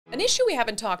An issue we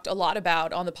haven't talked a lot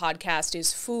about on the podcast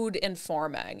is food and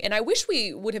farming. And I wish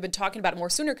we would have been talking about it more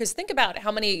sooner, because think about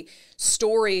how many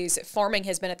stories farming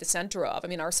has been at the center of. I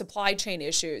mean, our supply chain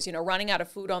issues, running out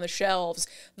of food on the shelves,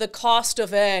 the cost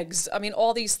of eggs,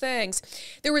 all these things.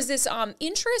 There was this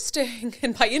interesting,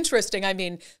 and by interesting, I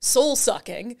mean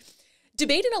soul-sucking,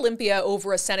 debate in Olympia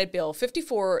over a Senate bill,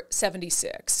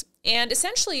 5476. And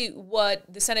essentially what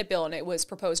the Senate bill, and it was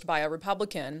proposed by a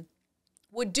Republican,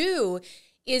 would do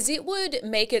is it would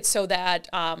make it so that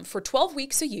for 12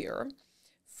 weeks a year,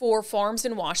 for farms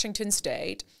in Washington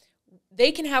state,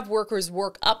 they can have workers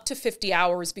work up to 50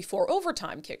 hours before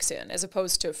overtime kicks in, as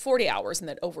opposed to 40 hours and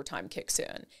then overtime kicks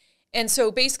in. And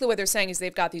so basically what they're saying is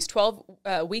they've got these 12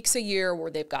 weeks a year where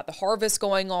they've got the harvest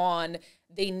going on.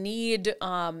 They need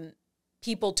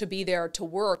people to be there to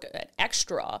work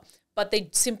extra, but they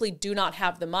simply do not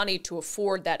have the money to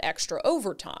afford that extra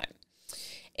overtime.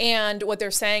 And what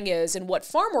they're saying is, and what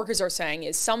farm workers are saying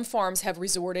is, some farms have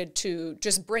resorted to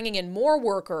just bringing in more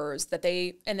workers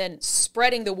and then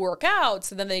spreading the work out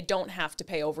so then they don't have to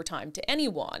pay overtime to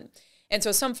anyone. And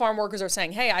so some farm workers are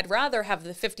saying, hey, I'd rather have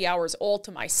the 50 hours all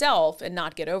to myself and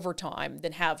not get overtime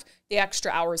than have the extra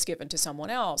hours given to someone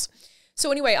else.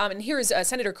 So anyway, and here's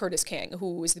Senator Curtis King,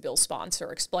 who is the bill's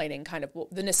sponsor, explaining kind of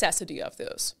the necessity of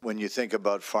this. When you think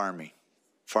about farming,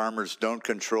 farmers don't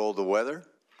control the weather.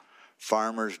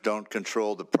 Farmers don't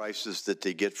control the prices that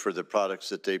they get for the products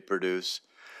that they produce.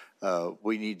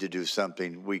 We need to do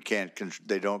something. We can't,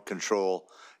 they don't control.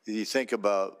 You think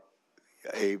about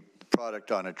a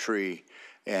product on a tree,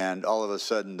 and all of a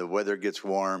sudden the weather gets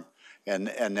warm, and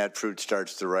that fruit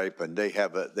starts to ripen. They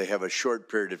have a short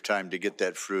period of time to get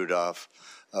that fruit off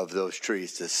of those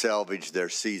trees, to salvage their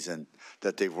season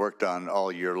that they've worked on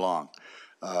all year long.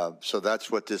 So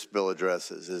that's what this bill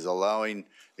addresses, is allowing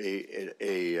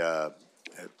a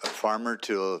farmer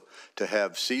to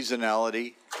have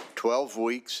seasonality, 12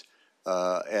 weeks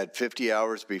at 50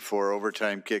 hours before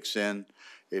overtime kicks in.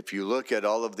 If you look at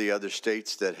all of the other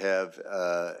states that have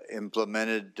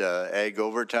implemented ag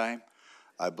overtime,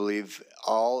 I believe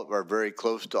all, or very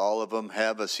close to all of them,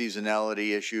 have a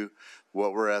seasonality issue.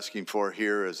 What we're asking for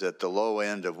here is at the low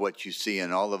end of what you see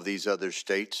in all of these other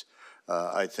states.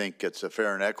 I think it's a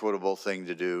fair and equitable thing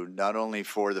to do, not only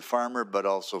for the farmer, but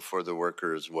also for the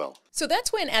worker as well. So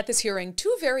that's when, at this hearing,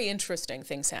 two very interesting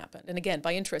things happened. And again,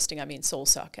 by interesting, I mean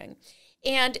soul-sucking.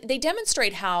 And they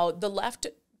demonstrate how the left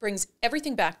brings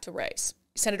everything back to race.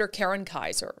 Senator Karen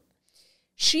Kaiser,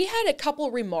 she had a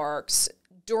couple remarks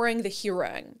during the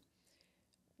hearing,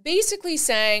 basically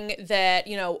saying that,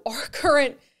 our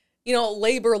current,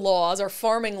 labor laws, our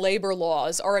farming labor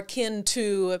laws are akin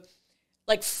to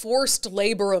like forced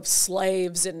labor of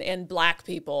slaves and black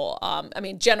people,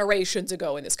 generations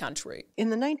ago in this country. In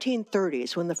the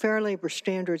 1930s, when the Fair Labor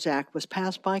Standards Act was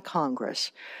passed by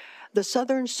Congress, the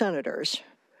Southern senators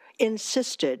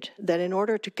insisted that in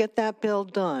order to get that bill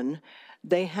done,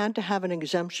 they had to have an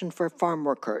exemption for farm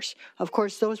workers. Of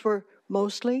course, those were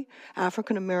mostly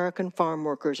African-American farm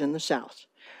workers in the South.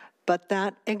 But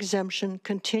that exemption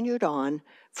continued on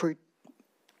for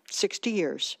 60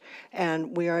 years,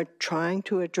 and we are trying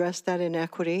to address that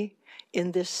inequity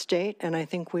in this state, and I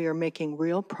think we are making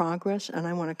real progress, and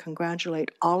I want to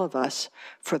congratulate all of us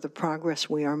for the progress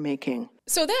we are making.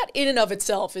 So that in and of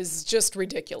itself is just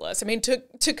ridiculous. I mean,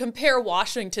 to compare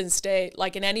Washington state,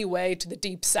 like in any way, to the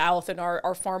Deep South and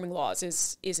our farming laws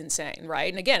is insane, right?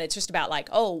 And again, it's just about like,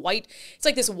 it's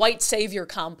like this white savior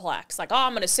complex. Like,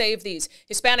 I'm going to save these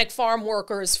Hispanic farm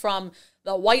workers from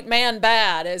the white man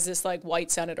bad, as this like white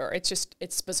senator.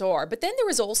 It's bizarre. But then there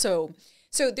was also,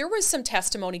 there was some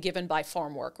testimony given by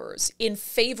farm workers in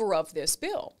favor of this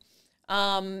bill.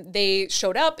 They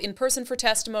showed up in person for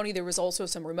testimony. There was also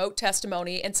some remote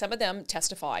testimony, and some of them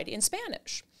testified in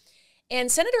Spanish.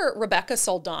 And Senator Rebecca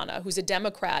Saldana, who's a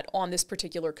Democrat on this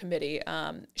particular committee,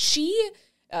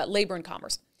 Labor and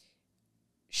Commerce,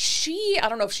 I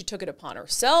don't know if she took it upon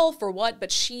herself or what,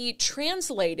 but she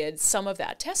translated some of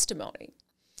that testimony.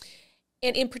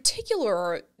 And in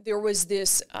particular, there was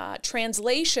this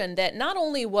translation that not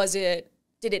only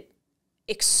did it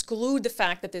exclude the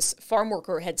fact that this farm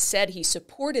worker had said he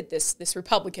supported this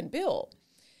Republican bill,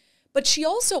 but she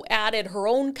also added her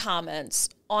own comments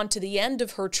onto the end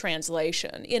of her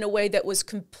translation in a way that was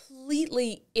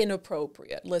completely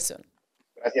inappropriate. Listen.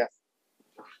 Gracias.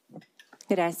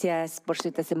 Gracias por su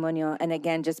testimonio. And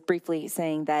again, just briefly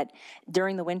saying that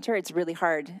during the winter, it's really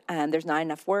hard. There's not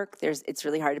enough work. It's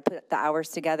really hard to put the hours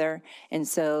together. And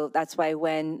so that's why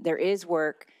when there is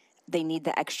work, they need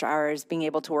the extra hours. Being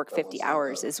able to work 50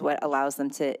 hours is what allows them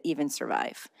to even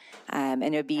survive. And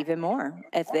it would be even more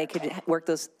if they could work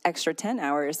those extra 10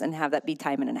 hours and have that be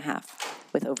time and a half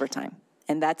with overtime.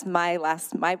 And that's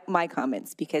my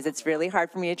comments, because it's really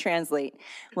hard for me to translate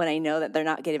when I know that they're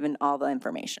not given all the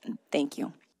information. Thank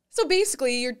you. So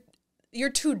basically, you're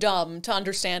too dumb to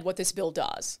understand what this bill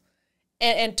does,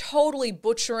 and totally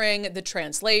butchering the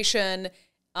translation,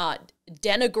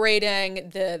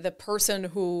 denigrating the person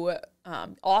who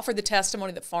offered the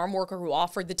testimony, the farm worker who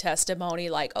offered the testimony,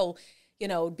 like, oh, you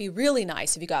know, it'd be really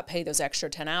nice if you got paid those extra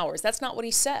 10 hours. That's not what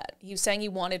he said. He was saying he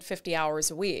wanted 50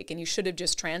 hours a week, and you should have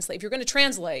just translated. If you're going to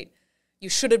translate, you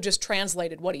should have just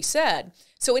translated what he said.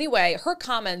 So anyway, her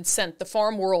comments sent the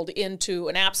farm world into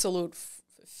an absolute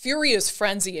furious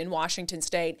frenzy in Washington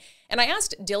State. And I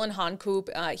asked Dillon Honcoop,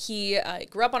 he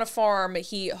grew up on a farm.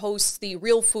 He hosts the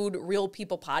Real Food, Real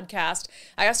People podcast.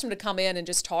 I asked him to come in and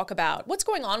just talk about what's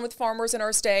going on with farmers in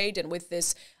our state and with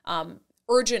this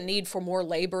urgent need for more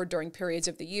labor during periods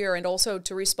of the year, and also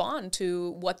to respond to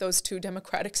what those two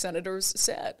Democratic senators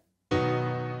said.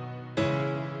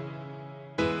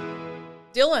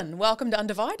 Dillon, welcome to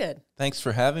Undivided. Thanks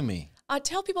for having me.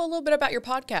 Tell people a little bit about your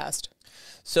podcast.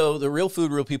 So the Real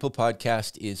Food, Real People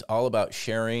podcast is all about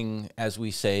sharing, as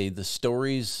we say, the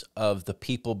stories of the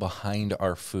people behind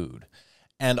our food.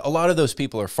 And a lot of those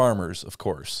people are farmers, of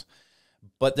course.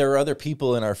 But there are other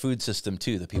people in our food system,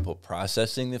 too. The people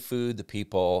processing the food, the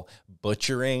people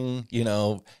butchering,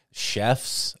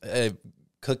 chefs,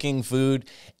 cooking food.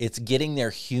 It's getting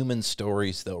their human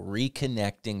stories, though,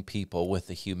 reconnecting people with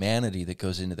the humanity that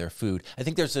goes into their food. I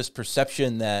think there's this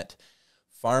perception that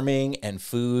farming and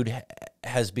food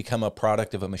has become a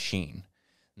product of a machine.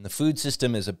 And the food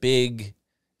system is a big,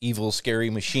 evil,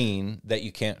 scary machine that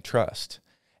you can't trust.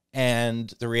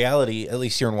 And the reality, at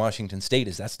least here in Washington State,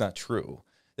 is that's not true.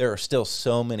 There are still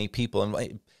so many people,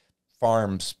 and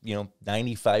farms,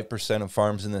 95% of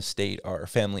farms in the state are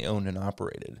family owned and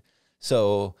operated.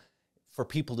 So for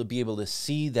people to be able to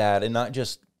see that and not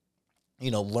just,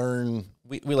 learn,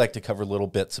 we like to cover little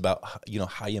bits about,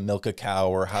 how you milk a cow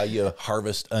or how you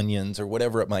harvest onions or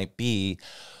whatever it might be.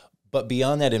 But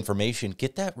beyond that information,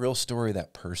 get that real story of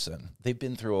that person. They've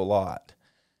been through a lot,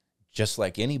 just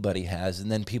like anybody has.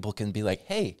 And then people can be like,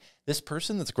 hey, this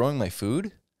person that's growing my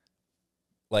food,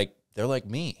 they're like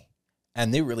me.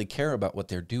 And they really care about what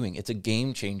they're doing. It's a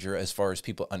game changer as far as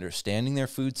people understanding their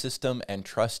food system and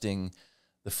trusting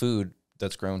the food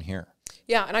that's grown here.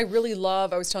 Yeah, and I really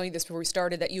love, I was telling you this before we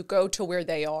started, that you go to where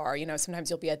they are. Sometimes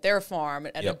you'll be at their farm,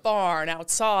 at a barn,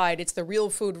 outside. It's the Real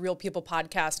Food, Real People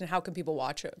podcast. And how can people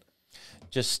watch it?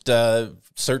 Just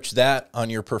search that on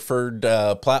your preferred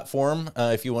platform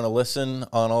if you want to listen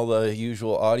on all the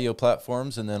usual audio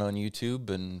platforms, and then on YouTube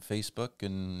and Facebook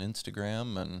and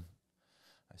Instagram, and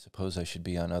I suppose I should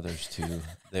be on others too.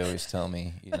 They always tell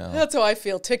me, That's how I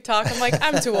feel. TikTok, I'm like,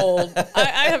 I'm too old.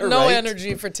 I have no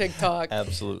energy for TikTok.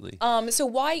 Absolutely. So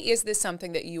why is this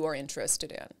something that you are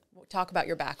interested in? Talk about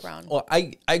your background. Well,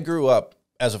 I grew up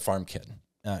as a farm kid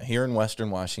here in Western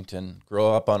Washington, grew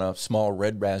up on a small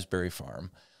red raspberry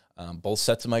farm. Both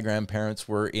sets of my grandparents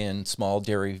were in small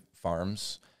dairy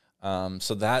farms.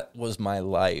 So that was my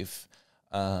life.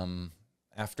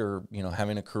 After,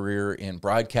 having a career in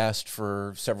broadcast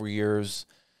for several years,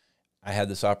 I had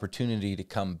this opportunity to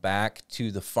come back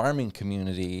to the farming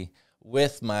community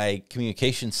with my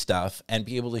communication stuff and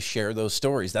be able to share those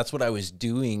stories. That's what I was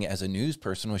doing as a news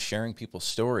person, was sharing people's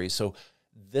stories. So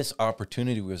this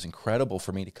opportunity was incredible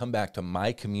for me to come back to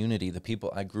my community, the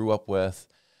people I grew up with.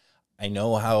 I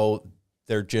know how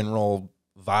their general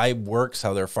vibe works,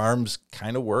 how their farms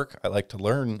kind of work. I like to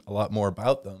learn a lot more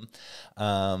about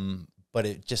them. But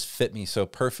it just fit me so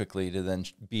perfectly to then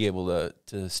be able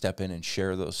to step in and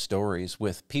share those stories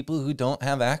with people who don't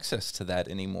have access to that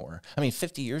anymore. I mean,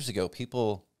 50 years ago,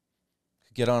 people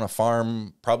could get on a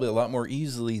farm probably a lot more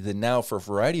easily than now for a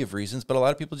variety of reasons, but a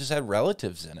lot of people just had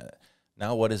relatives in it.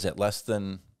 Now, what is it? Less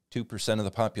than 2% of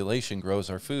the population grows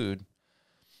our food.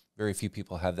 Very few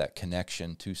people have that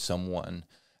connection to someone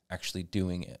actually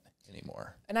doing it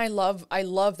anymore. And I love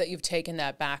that you've taken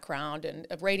that background and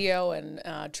radio and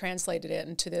translated it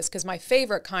into this, because my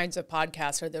favorite kinds of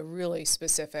podcasts are the really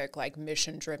specific,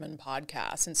 mission-driven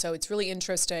podcasts. And so it's really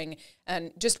interesting,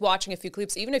 and just watching a few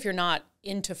clips, even if you're not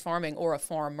into farming or a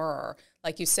farmer,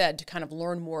 like you said, to kind of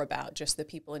learn more about just the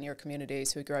people in your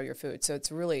communities who grow your food. So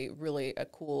it's really, really a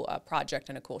cool project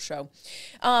and a cool show.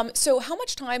 So how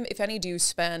much time, if any, do you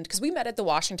spend, because we met at the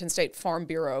Washington State Farm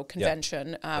Bureau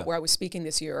convention where I was speaking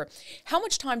this year. How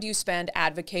much time do you spend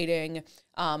advocating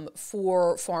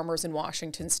for farmers in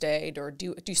Washington State, or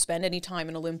do you spend any time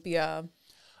in Olympia?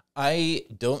 I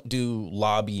don't do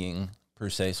lobbying per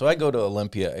se. So I go to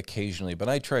Olympia occasionally, but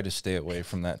I try to stay away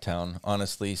from that town,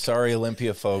 honestly. Sorry,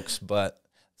 Olympia folks, but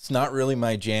it's not really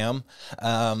my jam.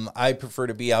 I prefer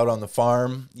to be out on the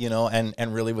farm, you know,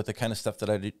 and really with the kind of stuff that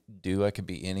I do, I could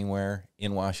be anywhere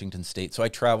in Washington State. So I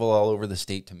travel all over the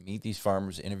state to meet these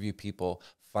farmers, interview people,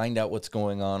 find out what's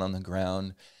going on the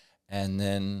ground. And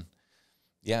then,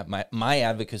 yeah, my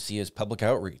advocacy is public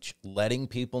outreach, letting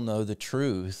people know the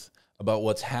truth about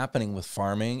what's happening with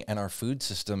farming and our food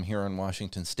system here in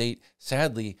Washington State.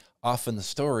 Sadly, often the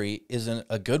story isn't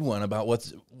a good one about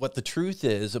what the truth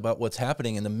is about what's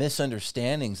happening and the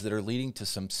misunderstandings that are leading to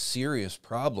some serious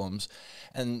problems.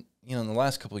 And, you know, in the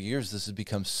last couple of years, this has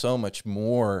become so much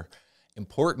more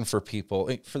important for people.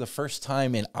 For the first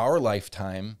time in our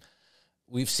lifetime,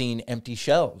 we've seen empty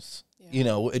shelves, you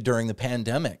know, during the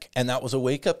pandemic. And that was a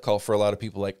wake-up call for a lot of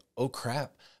people, like, oh,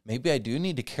 crap. Maybe I do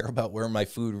need to care about where my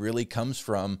food really comes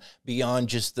from beyond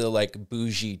just the like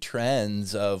bougie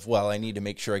trends of, well, I need to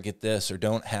make sure I get this or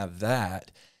don't have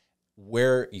that.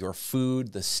 Where your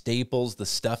food, the staples, the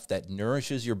stuff that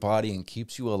nourishes your body and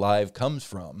keeps you alive comes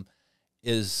from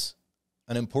is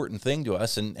an important thing to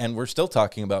us. And we're still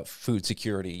talking about food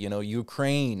security, you know,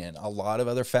 Ukraine and a lot of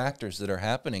other factors that are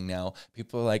happening now.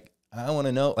 People are like, I want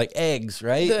to know, like eggs,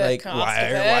 right? Like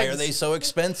why are they so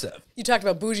expensive? You talked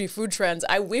about bougie food trends.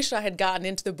 I wish I had gotten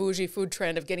into the bougie food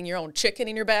trend of getting your own chicken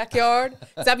in your backyard.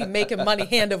 Because I'd be making money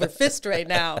hand over fist right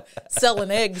now,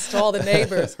 selling eggs to all the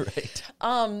neighbors. Right.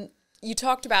 You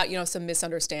talked about, you know, some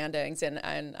misunderstandings, and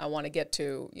I want to get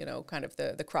to, you know, kind of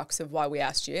the crux of why we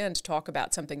asked you in to talk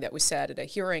about something that was said at a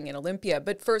hearing in Olympia.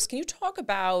 But first, can you talk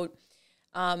about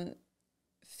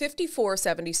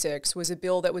 5476 was a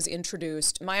bill that was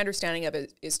introduced. My understanding of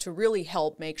it is to really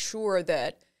help make sure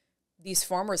that these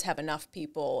farmers have enough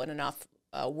people and enough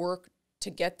work to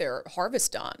get their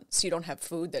harvest done, so you don't have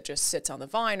food that just sits on the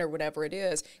vine or whatever it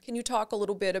is. Can you talk a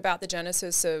little bit about the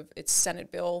genesis of its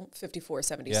Senate Bill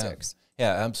 5476?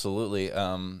 Yeah, absolutely.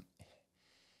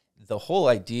 The whole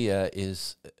idea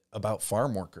is about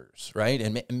farm workers, right?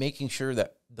 And making sure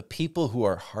that the people who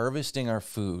are harvesting our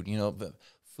food, you know,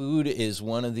 food is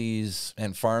one of these,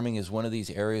 and farming is one of these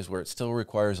areas where it still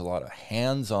requires a lot of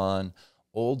hands-on,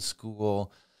 old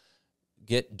school,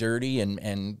 get dirty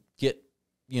and get,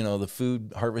 you know, the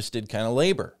food harvested kind of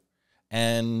labor.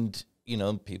 And, you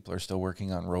know, people are still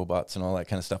working on robots and all that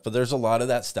kind of stuff. But there's a lot of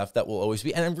that stuff that will always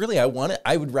be. And really, I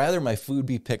would rather my food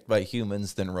be picked by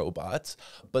humans than robots.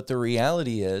 But the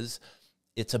reality is,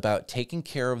 it's about taking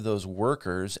care of those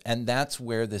workers, and that's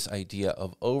where this idea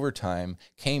of overtime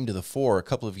came to the fore a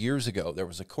couple of years ago. There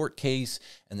was a court case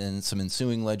and then some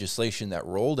ensuing legislation that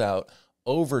rolled out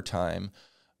overtime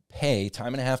pay,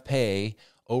 time and a half pay,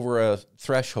 over a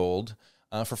threshold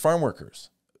for farm workers,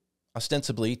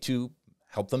 ostensibly to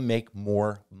help them make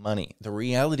more money. The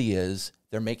reality is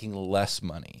they're making less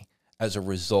money as a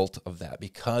result of that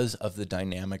because of the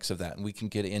dynamics of that, and we can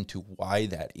get into why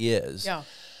that is. Yeah.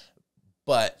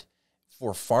 But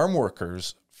for farm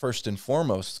workers, first and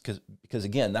foremost, because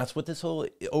again, that's what this whole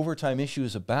overtime issue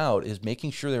is about, is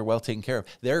making sure they're well taken care of.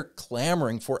 They're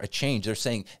clamoring for a change. They're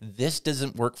saying, this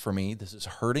doesn't work for me. This is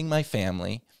hurting my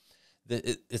family.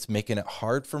 It's making it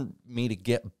hard for me to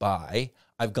get by.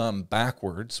 I've gone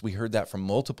backwards. We heard that from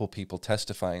multiple people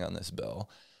testifying on this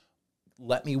bill.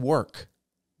 Let me work.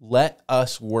 Let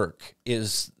us work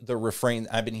is the refrain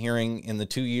I've been hearing in the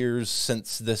 2 years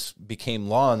since this became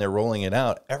law and they're rolling it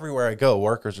out. Everywhere I go,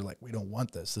 workers are like, we don't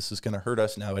want this. This is going to hurt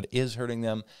us now. It is hurting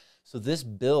them. So this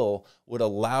bill would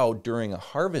allow during a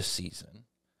harvest season,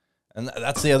 and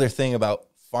that's the other thing about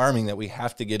farming that we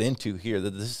have to get into here,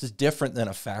 that this is different than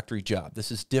a factory job.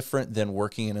 This is different than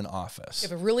working in an office. You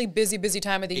have a really busy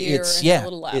time of the year and a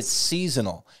little less. It's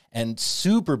seasonal and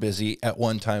super busy at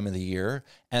one time of the year,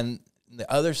 and the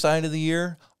other side of the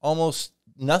year, almost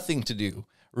nothing to do,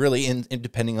 really, in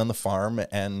depending on the farm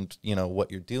and, you know, what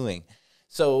you're doing.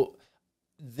 So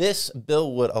this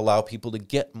bill would allow people to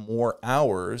get more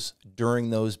hours during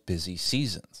those busy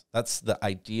seasons. That's the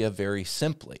idea very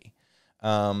simply.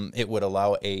 It would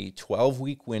allow a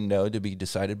 12-week window to be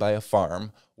decided by a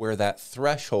farm where that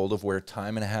threshold of where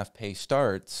time and a half pay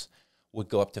starts would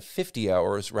go up to 50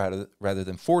 hours rather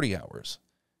than 40 hours.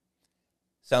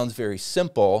 Sounds very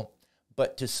simple,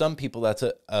 but to some people that's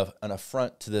an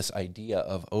affront to this idea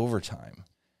of overtime,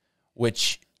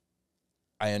 which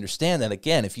I understand that,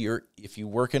 again, if you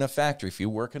work in a factory, if you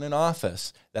work in an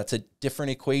office, that's a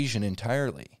different equation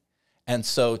entirely. And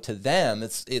so to them,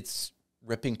 it's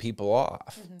ripping people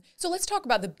off. Mm-hmm. So let's talk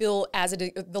about the bill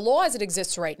the law as it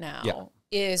exists right now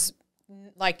is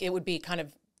like, it would be kind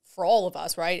of for all of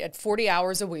us, right? At 40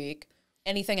 hours a week,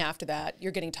 Anything after that,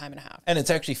 you're getting time and a half. And it's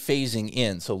actually phasing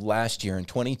in. So last year in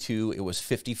 22, it was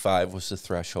 55 was the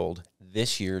threshold.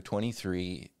 This year,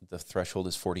 23, the threshold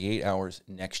is 48 hours.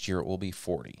 Next year, it will be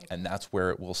 40. And that's where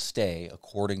it will stay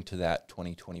according to that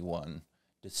 2021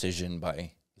 decision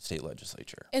by the state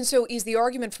legislature. And so is the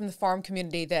argument from the farm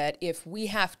community that if we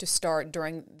have to start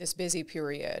during this busy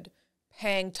period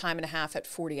paying time and a half at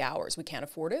 40 hours, we can't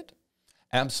afford it?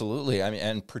 Absolutely. I mean,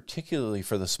 and particularly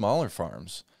for the smaller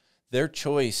farms. Their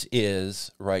choice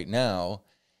is right now,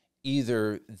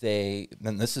 either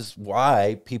and this is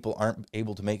why people aren't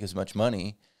able to make as much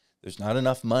money. There's not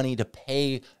enough money to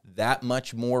pay that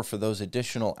much more for those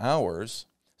additional hours.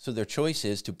 So their choice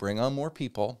is to bring on more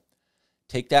people,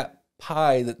 take that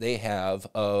pie that they have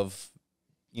of,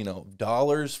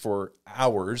 dollars for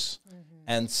hours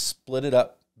and split it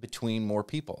up between more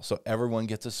people. So everyone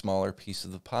gets a smaller piece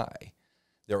of the pie.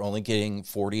 They're only getting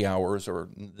 40 hours, or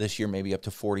this year maybe up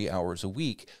to 40 hours a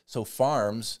week, so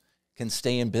farms can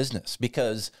stay in business.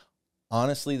 Because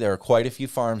honestly, there are quite a few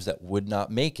farms that would not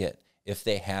make it if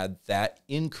they had that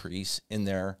increase in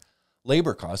their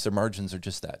labor costs. Their margins are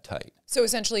just that tight. So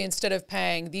essentially, instead of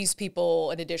paying these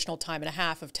people an additional time and a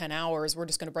half of 10 hours, we're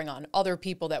just going to bring on other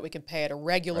people that we can pay at a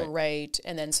regular rate.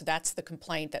 And then so that's the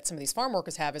complaint that some of these farm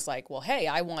workers have, is like, well, hey,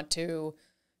 I want to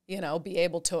be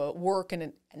able to work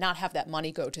and not have that money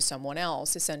go to someone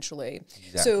else, essentially.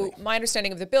 Exactly. So my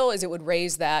understanding of the bill is it would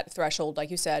raise that threshold,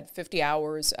 like you said, 50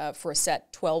 hours for a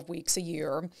set 12 weeks a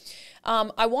year.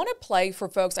 I want to play for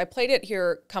folks. I played it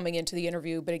here coming into the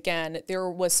interview, but again, there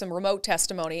was some remote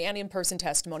testimony and in-person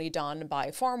testimony done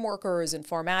by farm workers and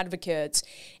farm advocates.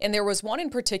 And there was one in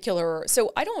particular.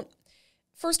 So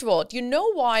first of all, do you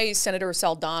know why Senator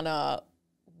Saldana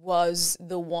was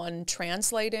the one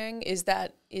translating? Is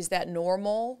that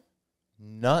normal?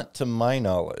 Not to my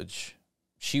knowledge.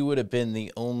 She would have been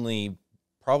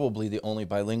probably the only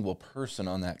bilingual person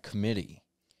on that committee.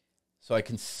 So I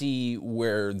can see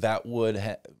where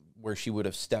where she would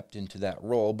have stepped into that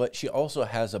role. But she also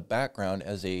has a background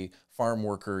as a farm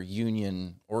worker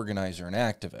union organizer and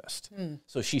activist.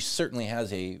 So she certainly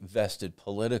has a vested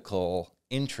political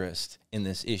interest in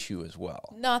this issue as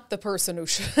well. Not the person who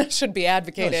should be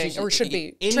advocating or should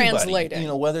be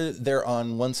translating. Whether they're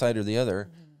on one side or the other,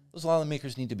 those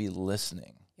lawmakers need to be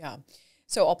listening. Yeah.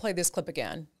 So I'll play this clip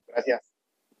again.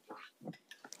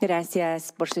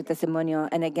 Gracias por su testimonio.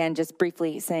 And again, just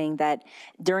briefly saying that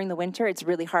during the winter, it's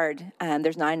really hard.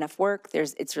 There's not enough work.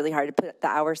 It's really hard to put the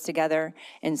hours together.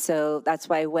 And so that's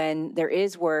why when there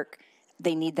is work,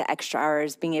 they need the extra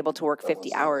hours. Being able to work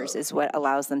 50 hours is what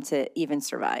allows them to even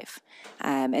survive.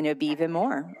 And it would be even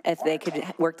more if they could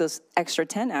work those extra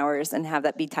 10 hours and have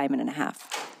that be time and a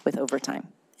half with overtime.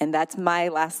 And that's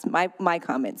my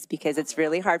comments, because it's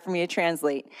really hard for me to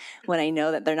translate when I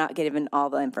know that they're not given all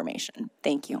the information.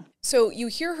 Thank you. So you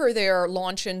hear her there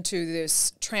launch into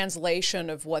this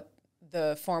translation of what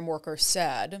the farm worker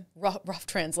said, rough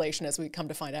translation as we come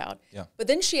to find out. Yeah. But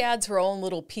then she adds her own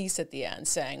little piece at the end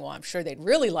saying, well, I'm sure they'd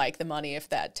really like the money if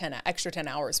that extra 10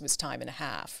 hours was time and a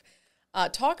half.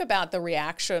 Talk about the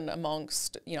reaction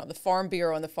amongst, the Farm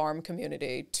Bureau and the farm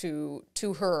community to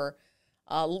her,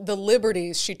 the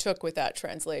liberties she took with that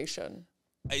translation.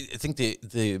 I think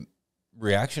the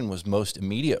reaction was most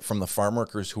immediate from the farm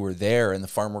workers who were there and the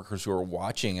farm workers who were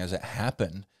watching as it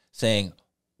happened, saying,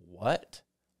 what?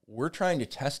 We're trying to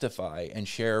testify and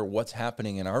share what's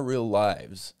happening in our real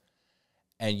lives,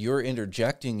 and you're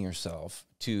interjecting yourself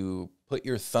to put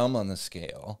your thumb on the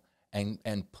scale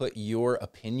and put your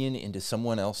opinion into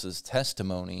someone else's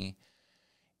testimony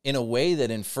in a way that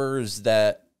infers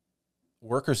that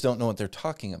workers don't know what they're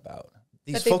talking about.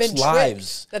 These folks'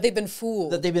 lives. That they've been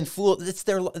fooled.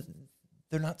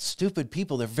 They're not stupid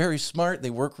people. They're very smart. They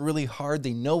work really hard.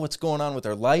 They know what's going on with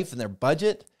their life and their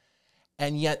budget.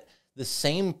 And yet the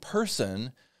same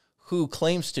person who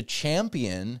claims to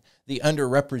champion the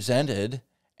underrepresented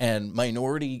and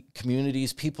minority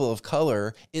communities, people of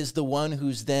color, is the one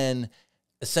who's then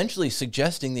essentially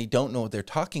suggesting they don't know what they're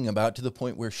talking about, to the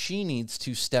point where she needs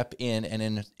to step in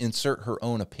and insert her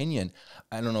own opinion.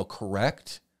 I don't know,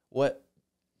 correct what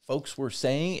folks were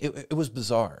saying. It was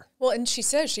bizarre. Well, and she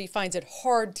says she finds it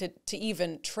hard to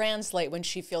even translate when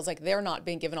she feels like they're not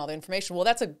being given all the information. Well,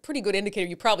 that's a pretty good indicator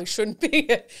you probably shouldn't be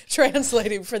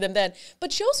translating for them then.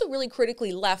 But she also really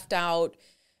critically left out,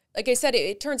 like I said,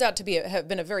 it turns out to have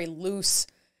been a very loose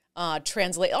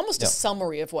translate, almost a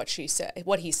summary of what he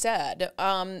said.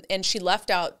 And she left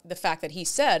out the fact that he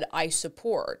said, I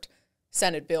support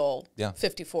Senate Bill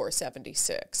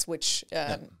 5476, which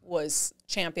was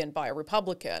championed by a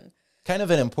Republican. Kind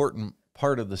of an important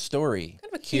part of the story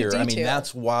kind of a key here. detail. I mean,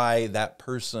 that's why that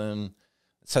person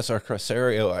Cesar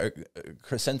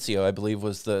Crescencio, I believe,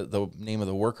 was the name of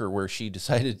the worker where she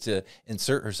decided to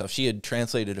insert herself. She had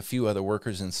translated a few other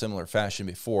workers in similar fashion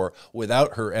before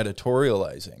without her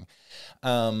editorializing.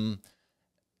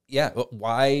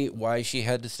 Why she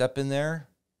had to step in there?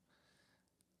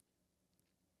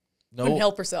 No, couldn't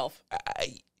help herself.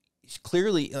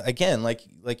 Clearly, again,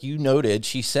 like you noted,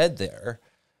 she said there,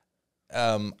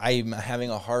 I'm having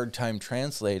a hard time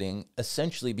translating,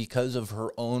 essentially because of her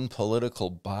own political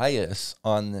bias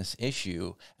on this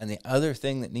issue. And the other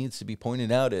thing that needs to be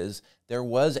pointed out is there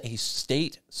was a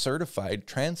state-certified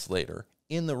translator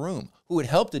in the room who had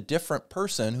helped a different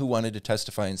person who wanted to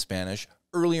testify in Spanish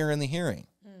earlier in the hearing.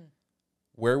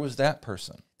 Where was that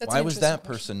person? Why was that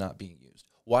person not being used?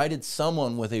 Why did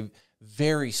someone with a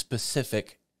very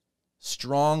specific,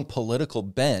 strong political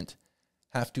bent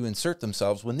have to insert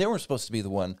themselves when they were supposed to be the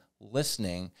one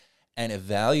listening and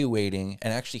evaluating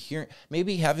and actually hearing,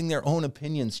 maybe having their own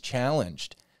opinions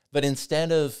challenged? But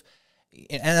instead of,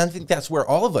 and I think that's where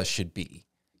all of us should be.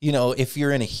 You know, if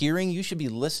you're in a hearing, you should be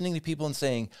listening to people and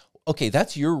saying, okay,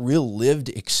 that's your real lived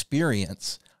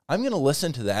experience. I'm going to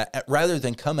listen to that rather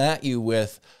than come at you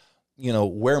with, you know,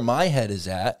 where my head is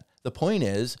at. The point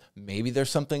is, maybe there's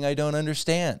something I don't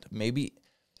understand. Maybe,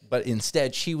 but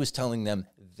instead she was telling them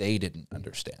they didn't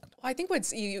understand. Well, I think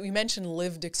what's, you mentioned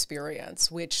lived experience,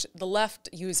 which the left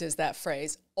uses that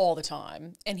phrase all the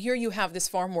time. And here you have this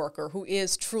farm worker who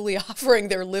is truly offering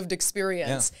their lived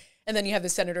experience. Yeah. And then you have the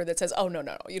senator that says, oh, no,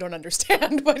 you don't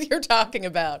understand what you're talking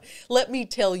about. Let me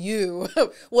tell you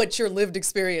what your lived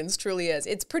experience truly is.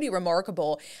 It's pretty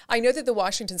remarkable. I know that the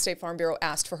Washington State Farm Bureau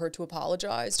asked for her to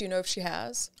apologize. Do you know if she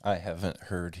has? I haven't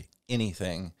heard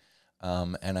anything.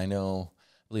 And I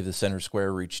believe the Center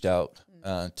Square reached out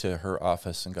to her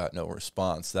office and got no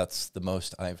response. That's the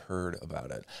most I've heard about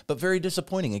it. But very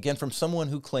disappointing, again, from someone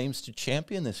who claims to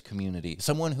champion this community,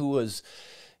 someone who was,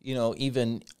 you know,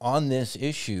 even on this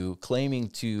issue, claiming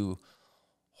to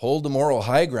hold the moral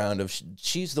high ground of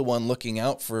she's the one looking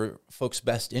out for folks'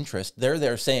 best interest. They're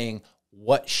there saying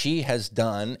what she has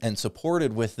done and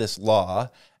supported with this law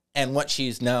and what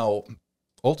she's now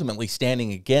ultimately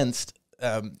standing against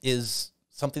is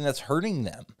something that's hurting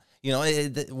them. You know,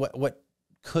 what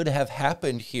could have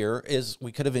happened here is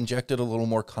we could have injected a little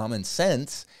more common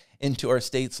sense into our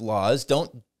state's laws.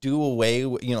 Don't do away,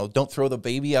 you know, don't throw the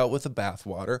baby out with the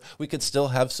bathwater. We could still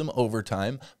have some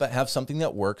overtime, but have something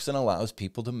that works and allows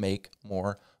people to make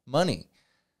more money.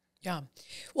 Yeah.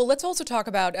 Well, let's also talk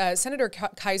about Senator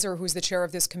Kaiser, who's the chair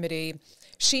of this committee.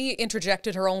 She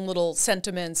interjected her own little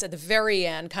sentiments at the very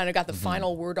end, kind of got the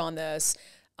final word on this.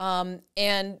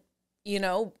 And, you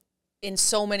know, in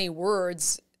so many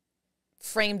words,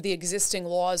 framed the existing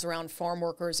laws around farm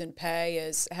workers and pay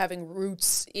as having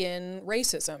roots in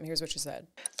racism. Here's what she said.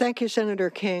 Thank you,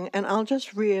 Senator King. And I'll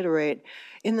just reiterate,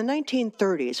 in the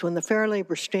 1930s, when the Fair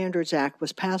Labor Standards Act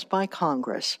was passed by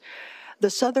Congress, the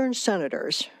Southern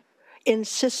senators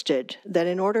insisted that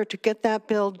in order to get that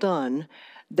bill done,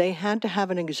 they had to have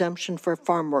an exemption for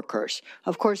farm workers.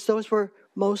 Of course, those were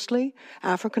mostly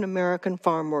African-American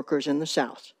farm workers in the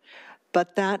South.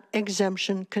 But that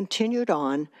exemption continued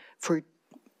on for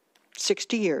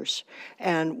 60 years,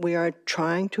 and we are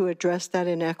trying to address that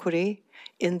inequity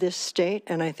in this state,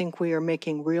 and I think we are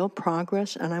making real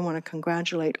progress, and I want to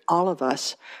congratulate all of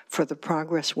us for the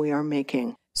progress we are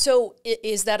making. So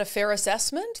is that a fair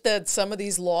assessment, that some of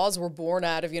these laws were born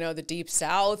out of, you know, the Deep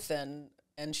South, and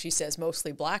she says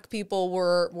mostly black people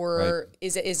were right.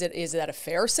 Is that a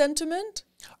fair sentiment?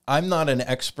 I'm not an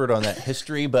expert on that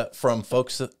history, but from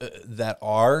folks that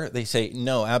are, they say,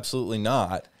 no, absolutely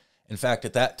not. In fact,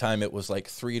 at that time, it was like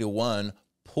 3-1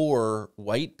 poor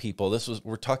white people.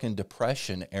 We're talking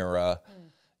Depression era,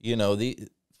 you know, the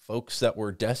folks that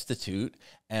were destitute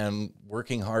and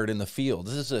working hard in the field.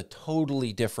 This is a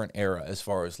totally different era as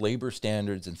far as labor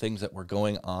standards and things that were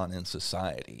going on in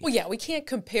society. Well, yeah, we can't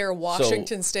compare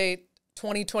Washington State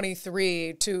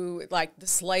 2023 to like the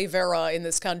slave era in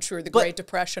this country, the Great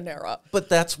Depression era. But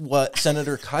that's what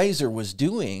Senator Kaiser was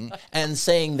doing and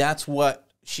saying that's what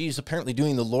she's apparently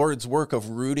doing, the Lord's work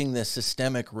of rooting this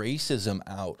systemic racism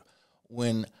out,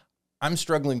 when I'm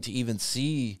struggling to even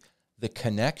see the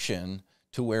connection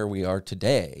to where we are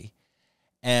today.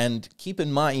 And keep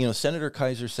in mind, you know, Senator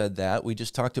Kaiser said that. We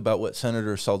just talked about what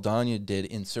Senator Saldana did,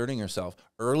 inserting herself.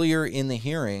 Earlier in the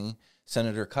hearing,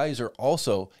 Senator Kaiser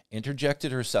also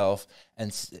interjected herself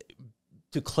and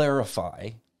to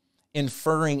clarify,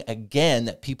 inferring again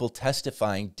that people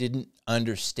testifying didn't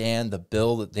understand the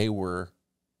bill that they were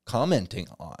commenting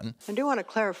on. I do want to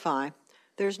clarify,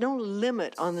 there's no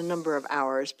limit on the number of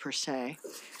hours per se.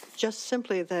 just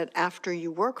simply that after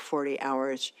you work 40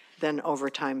 hours, then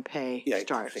overtime pay Yeah,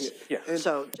 starts. yeah.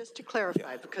 So just to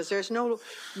clarify, because there's no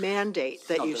mandate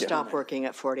that you stop working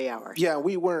at 40 hours. Yeah,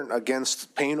 we weren't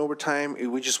against paying overtime.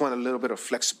 We just want a little bit of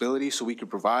flexibility so we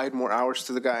could provide more hours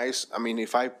to the guys. I mean,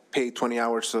 if I pay 20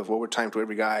 hours of overtime to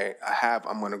every guy I have,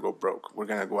 I'm going to go broke. We're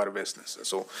going to go out of business.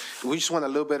 So we just want a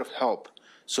little bit of help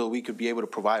so we could be able to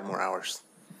provide more hours.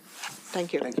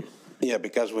 Thank you. Thank you. Yeah,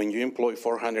 because when you employ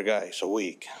 400 guys a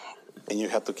week and you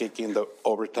have to kick in the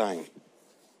overtime,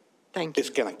 Thank you.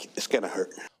 it's gonna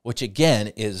hurt. Which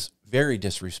again is very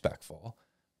disrespectful.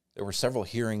 There were several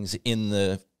hearings in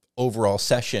the overall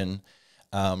session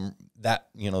that,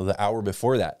 the hour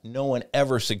before that. No one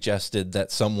ever suggested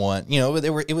that someone,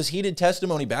 it was heated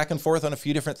testimony back and forth on a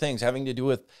few different things having to do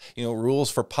with, rules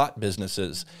for pot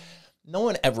businesses. No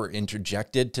one ever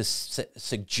interjected to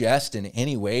suggest in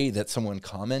any way that someone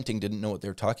commenting didn't know what they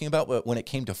were talking about. But when it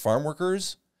came to farm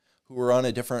workers who were on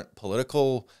a different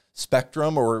political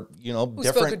spectrum or, who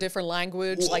spoke a different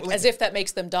language, as if that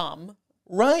makes them dumb.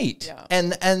 Right. Yeah.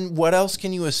 And what else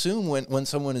can you assume when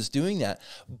someone is doing that?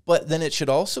 But then it should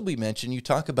also be mentioned, you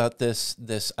talk about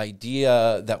this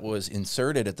idea that was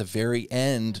inserted at the very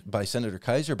end by Senator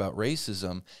Kaiser about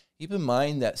racism. Keep in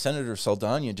mind that Senator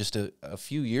Saldana just a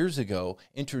few years ago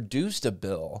introduced a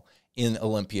bill in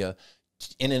Olympia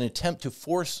in an attempt to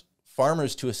force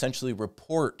farmers to essentially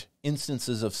report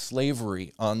instances of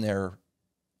slavery on their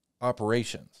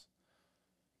operations.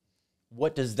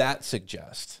 What does that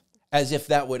suggest? As if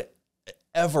that would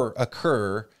ever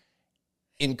occur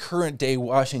in current day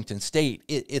Washington state.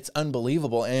 It's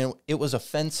unbelievable, and it was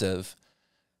offensive.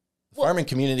 The farming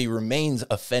community remains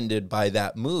offended by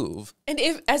that move. And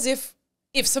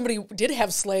if somebody did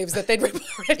have slaves, that they'd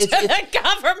report it to the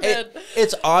government.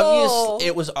 It's obvious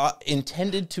it was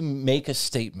intended to make a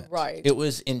statement. Right. It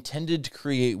was intended to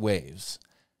create waves.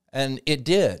 And it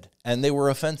did, and they were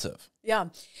offensive. Yeah.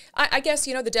 I guess,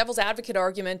 the devil's advocate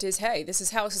argument is, hey, this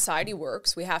is how society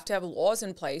works. We have to have laws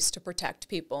in place to protect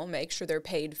people, make sure they're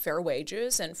paid fair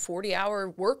wages, and 40-hour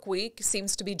work week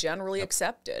seems to be generally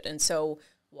accepted. And so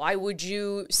why would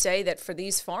you say that for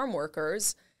these farm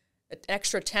workers, an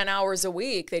extra 10 hours a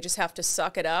week, they just have to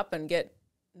suck it up and get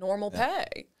normal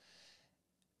pay?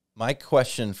 My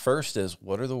question first is,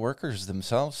 what are the workers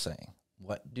themselves saying?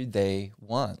 What do they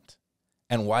want?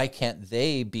 And why can't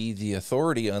they be the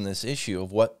authority on this issue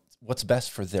of what's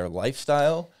best for their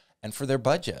lifestyle and for their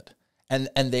budget? And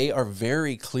they are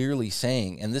very clearly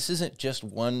saying, and this isn't just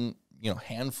one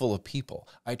handful of people.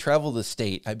 I travel the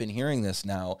state. I've been hearing this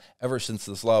now ever since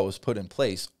this law was put in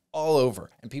place all over.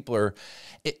 And people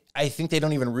I think they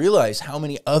don't even realize how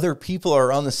many other people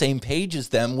are on the same page as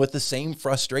them with the same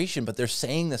frustration, but they're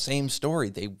saying the same story.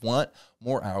 They want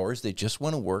more hours. They just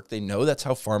want to work. They know that's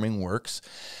how farming works.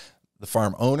 The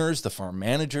farm owners, the farm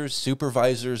managers,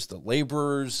 supervisors, the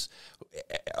laborers,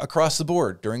 across the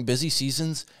board during busy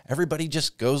seasons, everybody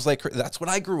just goes like, that's what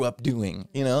I grew up doing.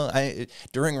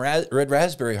 During red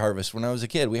raspberry harvest when I was a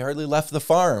kid, we hardly left the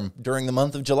farm during the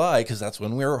month of July because that's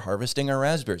when we were harvesting our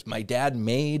raspberries. My dad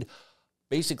made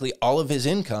basically all of his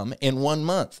income in 1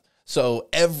 month. So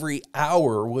every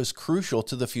hour was crucial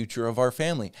to the future of our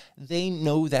family. They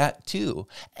know that too.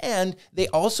 And they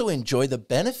also enjoy the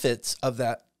benefits of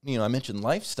that. I mentioned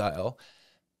lifestyle.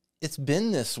 It's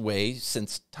been this way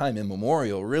since time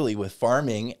immemorial, really, with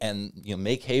farming and,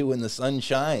 make hay when the sun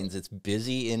shines. It's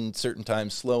busy in certain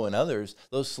times, slow in others.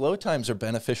 Those slow times are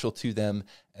beneficial to them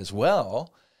as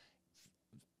well,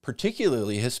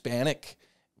 particularly Hispanic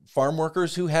farm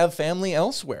workers who have family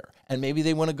elsewhere and maybe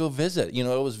they want to go visit. It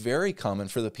was very common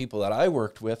for the people that I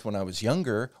worked with when I was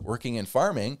younger, working in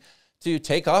farming, to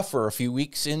take off for a few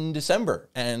weeks in December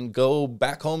and go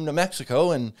back home to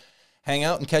Mexico and hang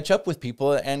out and catch up with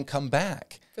people and come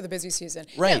back. For the busy season.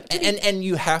 Right. Yeah, and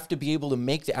you have to be able to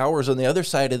make the hours on the other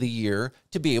side of the year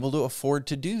to be able to afford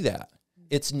to do that.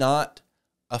 It's not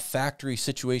a factory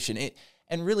situation.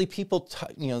 And really people,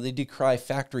 they decry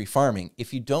factory farming.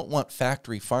 If you don't want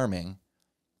factory farming,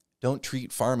 don't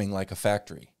treat farming like a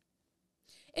factory.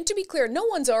 And to be clear, no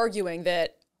one's arguing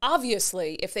that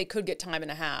obviously, if they could get time and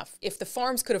a half, if the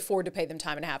farms could afford to pay them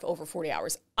time and a half over 40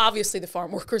 hours, obviously the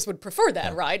farm workers would prefer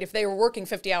that, right? If they were working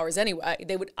 50 hours anyway,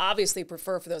 they would obviously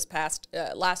prefer for those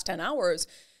last 10 hours.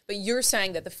 But you're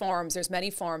saying that there's many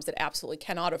farms that absolutely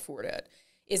cannot afford it.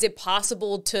 Is it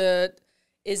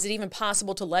even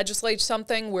possible to legislate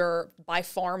something where by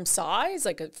farm size,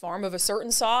 like a farm of a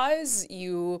certain size,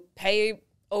 you pay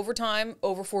overtime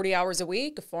over 40 hours a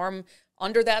week, a farm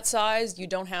under that size, you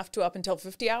don't have to up until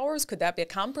 50 hours? Could that be a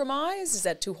compromise? Is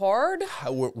that too hard?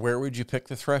 Where would you pick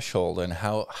the threshold, and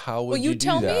how would Well, you do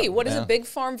tell that? me. What is a big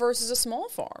farm versus a small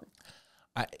farm?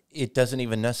 It doesn't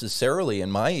even necessarily,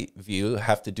 in my view,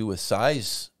 have to do with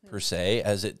size per se,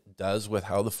 as it does with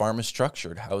how the farm is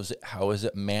structured. How is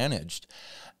it managed?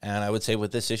 And I would say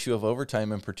with this issue of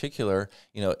overtime in particular,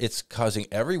 it's causing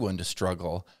everyone to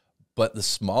struggle. But the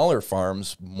smaller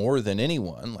farms, more than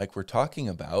anyone, like we're talking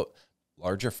about,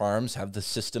 larger farms have the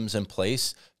systems in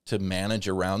place to manage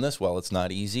around this. While it's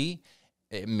not easy,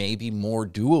 it may be more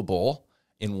doable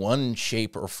in one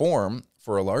shape or form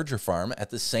for a larger farm. At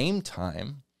the same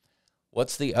time,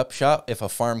 what's the upshot if a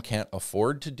farm can't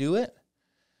afford to do it?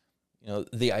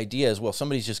 The idea is, well,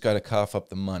 somebody's just got to cough up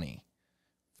the money.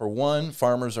 For one,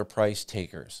 farmers are price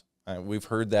takers. We've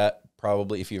heard that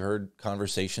probably, if you heard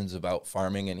conversations about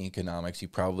farming and economics, you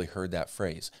probably heard that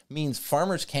phrase. It means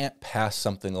farmers can't pass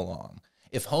something along.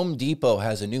 If Home Depot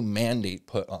has a new mandate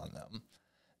put on them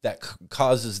that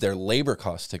causes their labor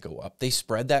costs to go up, they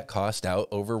spread that cost out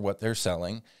over what they're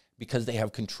selling because they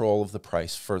have control of the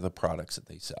price for the products that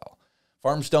they sell.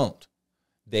 Farms don't.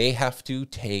 They have to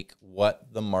take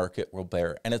what the market will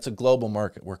bear. And it's a global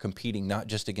market. We're competing not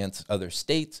just against other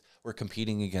states, we're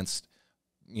competing against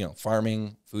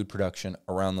farming, food production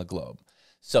around the globe.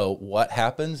 So what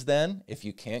happens then if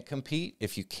you can't compete,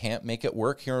 if you can't make it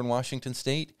work here in Washington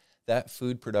State? That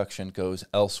food production goes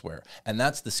elsewhere. And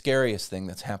that's the scariest thing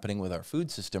that's happening with our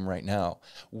food system right now.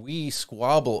 We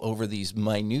squabble over these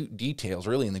minute details,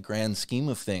 really in the grand scheme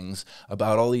of things,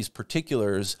 about all these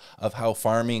particulars of how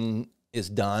farming is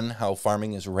done, how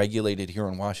farming is regulated here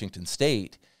in Washington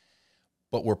State.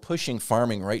 But we're pushing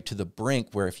farming right to the brink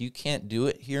where if you can't do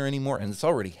it here anymore, and it's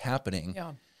already happening,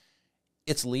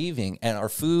 it's leaving. And our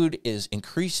food is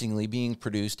increasingly being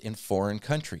produced in foreign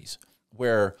countries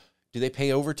where do they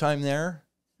pay overtime there?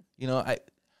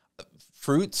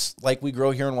 Fruits like we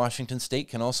grow here in Washington State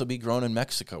can also be grown in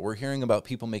Mexico. We're hearing about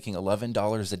people making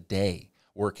 $11 a day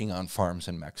working on farms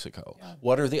in Mexico. Yeah.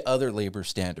 What are the other labor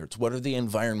standards? What are the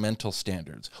environmental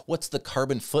standards? What's the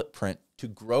carbon footprint to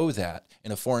grow that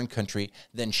in a foreign country,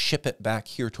 then ship it back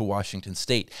here to Washington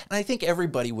State? And I think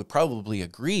everybody would probably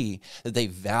agree that they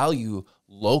value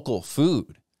local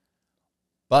food.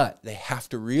 But they have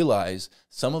to realize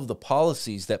some of the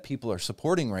policies that people are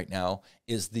supporting right now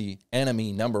is the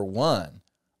enemy number one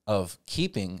of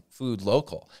keeping food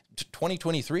local.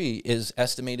 2023 is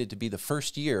estimated to be the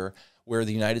first year where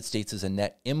the United States is a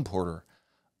net importer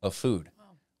of food.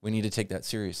 Wow. We need to take that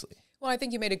seriously. Well, I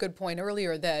think you made a good point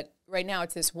earlier that right now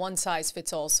it's this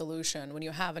one-size-fits-all solution when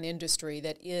you have an industry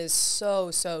that is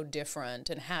so different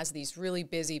and has these really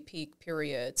busy peak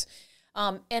periods.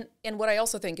 And what I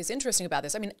also think is interesting about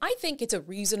this, I think it's a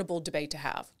reasonable debate to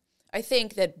have. I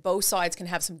think that both sides can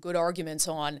have some good arguments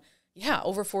on,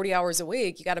 over 40 hours a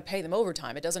week, you got to pay them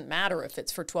overtime. It doesn't matter if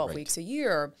it's for 12 weeks a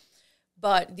year.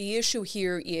 But the issue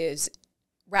here is,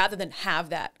 rather than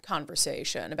have that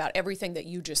conversation about everything that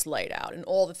you just laid out and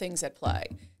all the things at play,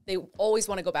 they always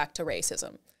want to go back to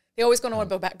racism. They always going to want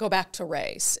to go back to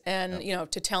race and,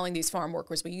 to telling these farm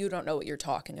workers, well, you don't know what you're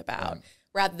talking about.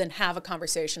 Rather than have a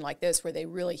conversation like this where they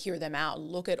really hear them out and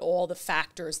look at all the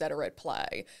factors that are at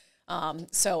play.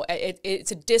 So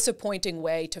it's a disappointing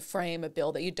way to frame a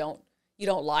bill that you don't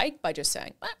like by just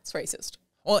saying, it's racist.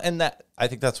 Well, and I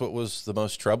think that's what was the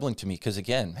most troubling to me, because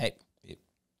again, hey,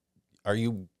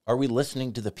 are we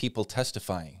listening to the people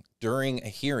testifying during a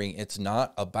hearing? It's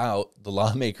not about the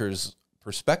lawmakers'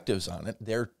 perspectives on it.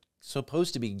 They're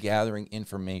supposed to be gathering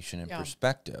information and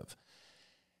perspective.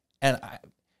 And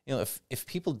if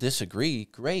people disagree,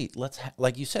 great.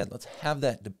 Like you said, let's have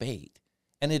that debate.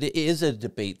 And it is a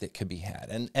debate that could be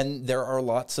had. And there are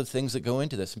lots of things that go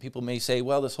into this. And people may say,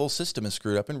 well, this whole system is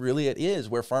screwed up. And really it is,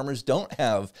 where farmers don't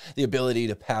have the ability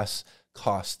to pass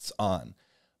costs on.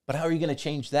 But how are you going to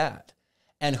change that?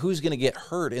 And who's going to get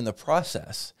hurt in the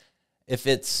process? If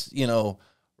it's,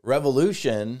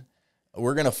 revolution,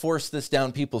 we're going to force this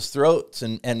down people's throats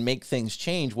and make things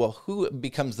change. Well, who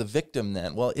becomes the victim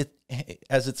then? Well,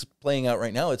 as it's playing out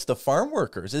right now, it's the farm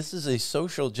workers. This is a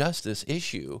social justice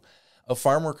issue of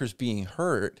farm workers being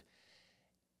hurt.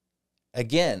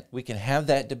 Again, we can have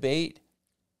that debate.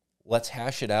 Let's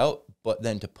hash it out. But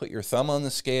then to put your thumb on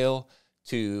the scale,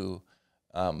 to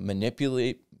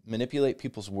manipulate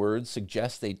people's words,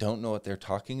 suggest they don't know what they're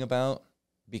talking about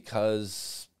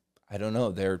because, I don't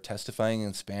know, they're testifying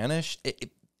in Spanish.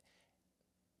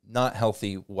 Not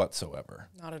healthy whatsoever.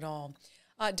 Not at all.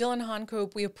 Dillon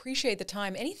Honcoop, we appreciate the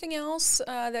time. Anything else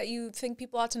that you think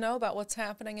people ought to know about what's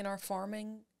happening in our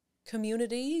farming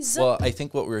communities? Well, I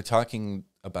think what we were talking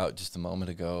about just a moment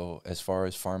ago, as far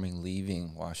as farming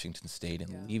leaving Washington State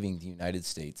and leaving the United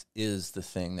States, is the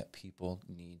thing that people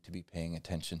need to be paying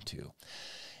attention to.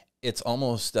 It's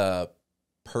almost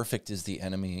perfect is the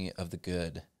enemy of the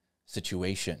good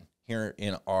situation here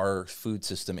in our food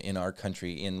system, in our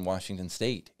country, in Washington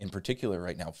State in particular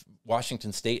right now.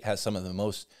 Washington State has some of the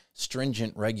most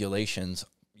stringent regulations,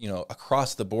 you know,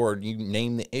 across the board. You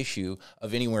name the issue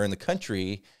of anywhere in the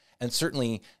country, and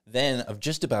certainly then of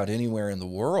just about anywhere in the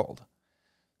world.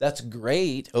 That's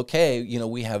great. Okay, you know,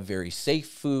 we have very safe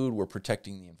food. We're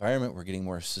protecting the environment. We're getting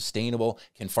more sustainable.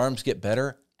 Can farms get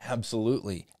better?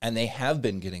 Absolutely. And they have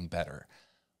been getting better.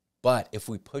 But if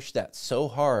we push that so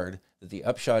hard that the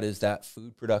upshot is that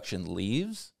food production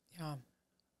leaves,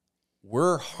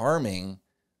 we're harming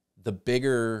the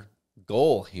bigger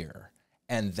goal here.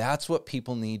 And that's what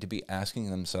people need to be asking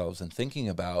themselves and thinking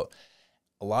about.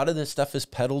 A lot of this stuff is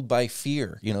peddled by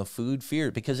fear, you know, food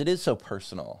fear, because it is so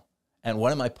personal. And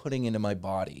what am I putting into my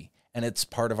body? And it's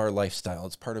part of our lifestyle.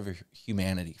 It's part of our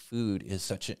humanity. Food is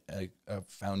such a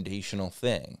foundational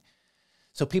thing.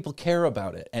 So people care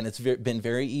about it. And it's been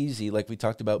very easy, like we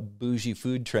talked about bougie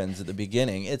food trends at the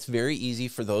beginning, it's very easy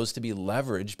for those to be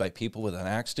leveraged by people with an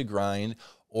axe to grind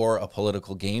or a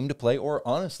political game to play or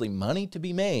honestly money to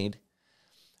be made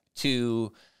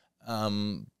to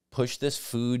push this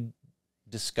food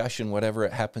discussion, whatever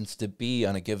it happens to be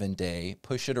on a given day,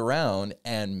 push it around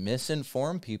and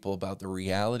misinform people about the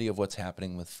reality of what's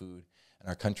happening with food in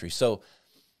our country. So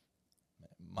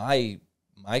my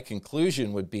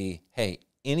conclusion would be, hey,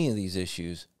 any of these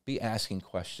issues, be asking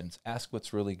questions. Ask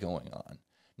what's really going on.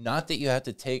 Not that you have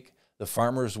to take the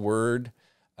farmer's word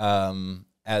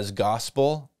as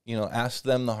gospel. You know, ask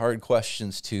them the hard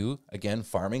questions too. Again,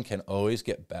 farming can always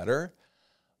get better,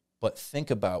 but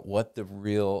think about what the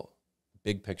real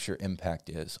big picture impact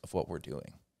is of what we're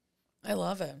doing. I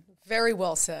love it. Very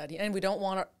well said. And we don't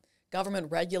want government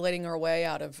regulating our way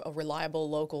out of a reliable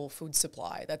local food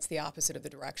supply. That's the opposite of the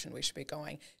direction we should be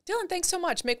going. Dillon, thanks so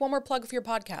much. Make one more plug for your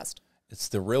podcast. It's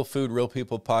the Real Food, Real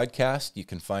People podcast. You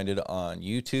can find it on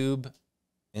YouTube,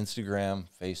 Instagram,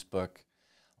 Facebook,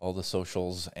 all the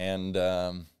socials, and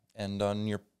on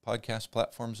your podcast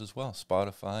platforms as well,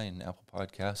 Spotify and Apple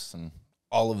Podcasts and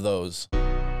all of those.